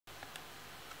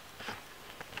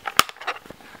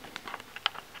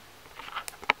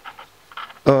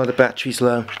Oh, the battery's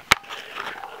low.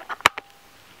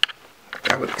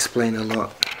 That would explain a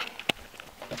lot.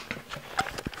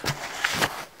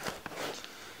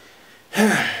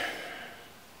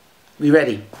 We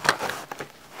ready?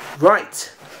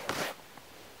 Right.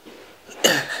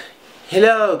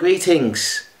 Hello,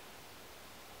 greetings.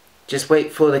 Just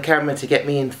wait for the camera to get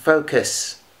me in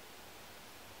focus.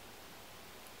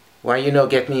 Why you not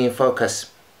get me in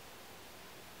focus?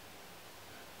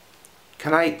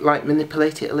 Can I like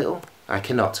manipulate it a little? I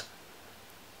cannot.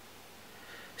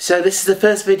 So this is the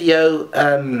first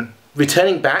video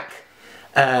returning back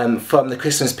from the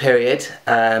Christmas period.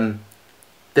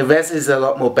 The res is a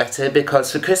lot more better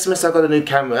because for Christmas I got a new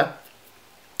camera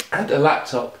and a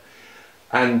laptop,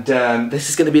 and this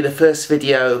is going to be the first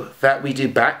video that we do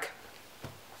back.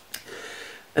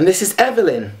 And this is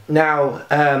Evelyn. Now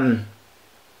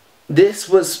this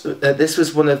was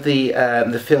one of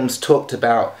the films talked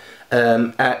about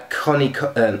at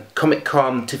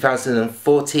Comic-Con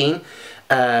 2014.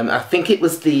 I think it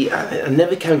was the, I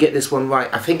never can get this one right,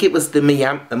 I think it was the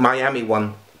Miami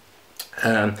one.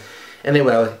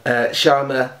 Anyway,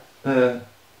 Salma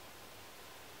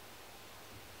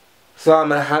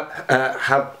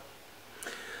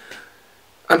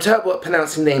I'm terrible at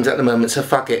pronouncing names at the moment, so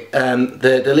fuck it.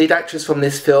 The lead actress from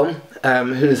this film,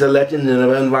 who's a legend in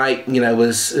her own right, you know,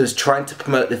 was trying to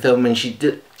promote the film, and she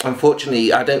did.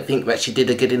 Unfortunately, I don't think that she did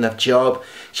a good enough job.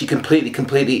 She completely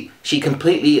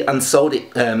unsold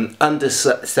it,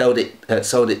 undersold it,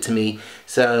 sold it to me.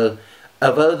 So,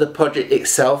 although the project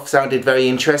itself sounded very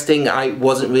interesting, I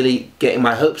wasn't really getting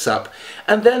my hopes up.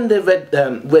 And then the Red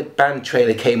Band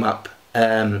trailer came up.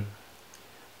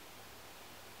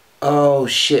 Oh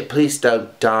shit, please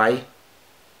don't die.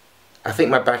 I think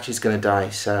my battery's gonna die,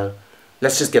 so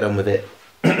let's just get on with it.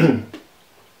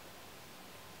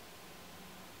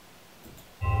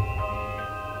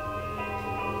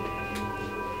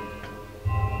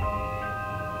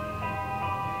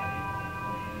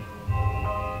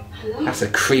 Hello? That's a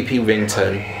creepy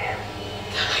ringtone.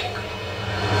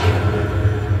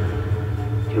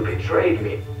 You betrayed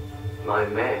me. My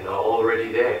men are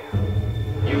already there.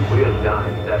 You will die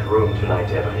in that room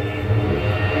tonight, Emily.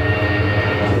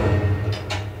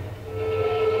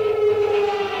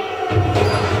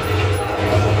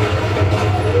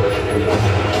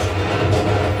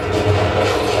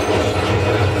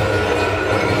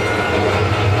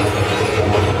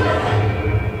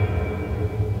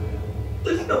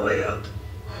 There's no way out.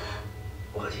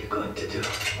 What are you going to do?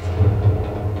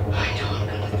 I know I'm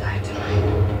gonna die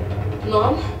tonight.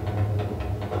 Mom?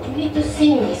 You need to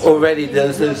see me. Already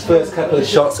those first couple of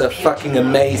shots are fucking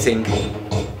amazing.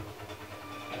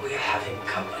 We're having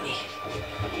company.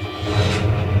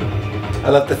 I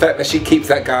love the fact that she keeps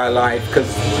that guy alive,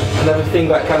 because another thing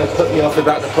that kind of put me off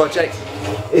about the project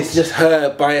is just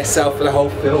her by herself for the whole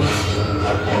film.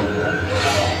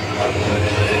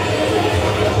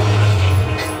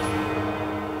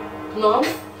 Mom,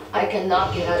 I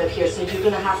cannot get out of here, so you're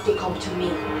gonna have to come to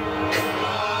me.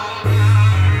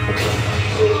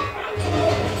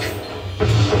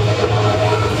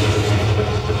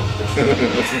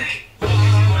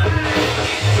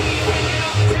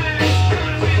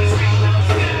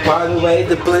 By the way,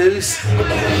 the blues,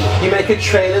 you make a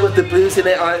trailer with the blues in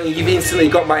it, you've instantly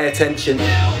got my attention.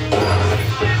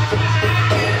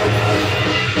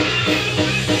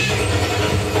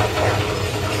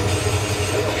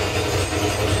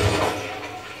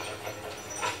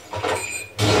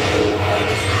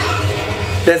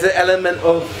 There's an element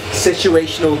of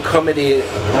situational comedy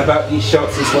about these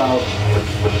shots as well.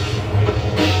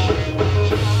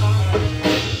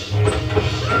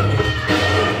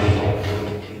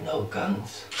 You know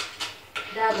guns.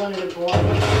 Dad wanted a boy.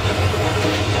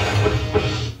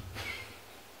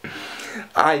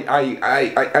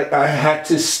 I had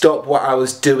to stop what I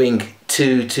was doing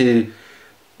to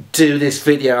do this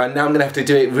video, and now I'm gonna have to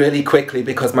do it really quickly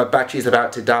because my battery's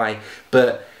about to die.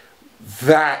 But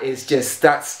that's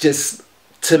just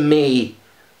to me,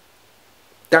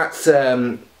 that's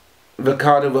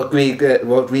Ricardo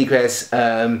Rodriguez,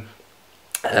 Quentin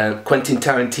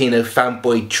Tarantino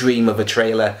fanboy dream of a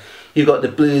trailer. You've got the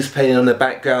blues playing on the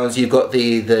backgrounds. You've got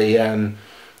the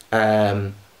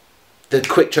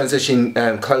quick transition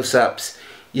close-ups.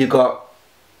 You've got,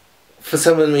 for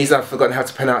some reason I've forgotten how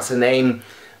to pronounce her name,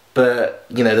 but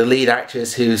you know, the lead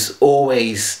actress who's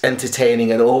always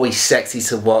entertaining and always sexy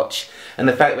to watch, and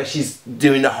the fact that she's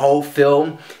doing the whole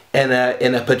film in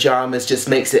her pajamas just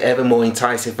makes it ever more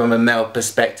enticing from a male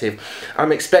perspective.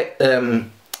 I'm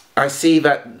I see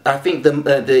that, I think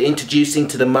the introducing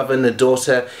to the mother and the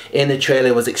daughter in the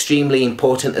trailer was extremely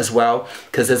important as well,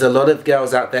 because there's a lot of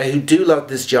girls out there who do love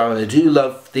this genre, do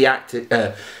love the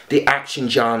action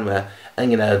genre,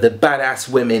 and you know, the badass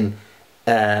women,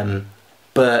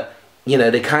 but you know,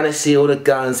 they kind of see all the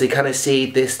guns, they kind of see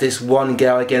this one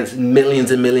girl against millions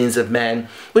and millions of men,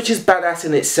 which is badass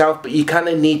in itself, but you kind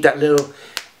of need that little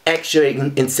extra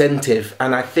incentive.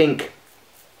 And I think,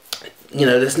 you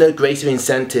know, there's no greater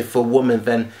incentive for a woman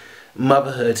than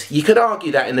motherhood. You could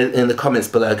argue that in the comments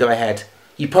below. Go ahead.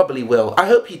 You probably will. I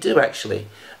hope you do, actually,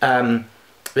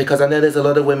 because I know there's a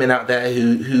lot of women out there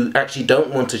who actually don't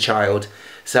want a child.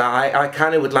 So I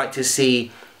kind of would like to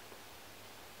see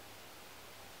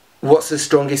what's the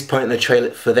strongest point in the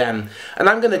trailer for them. And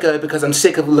I'm going to go because I'm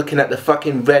sick of looking at the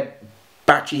fucking red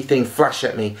battery thing flash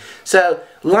at me. So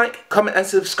like, comment and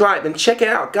subscribe and check it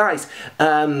out, guys.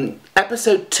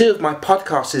 Episode 2 of my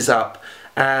podcast is up.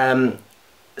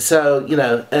 So, you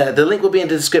know, the link will be in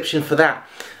the description for that.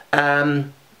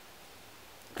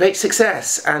 Great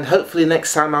success, and hopefully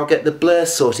next time I'll get the blur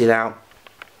sorted out.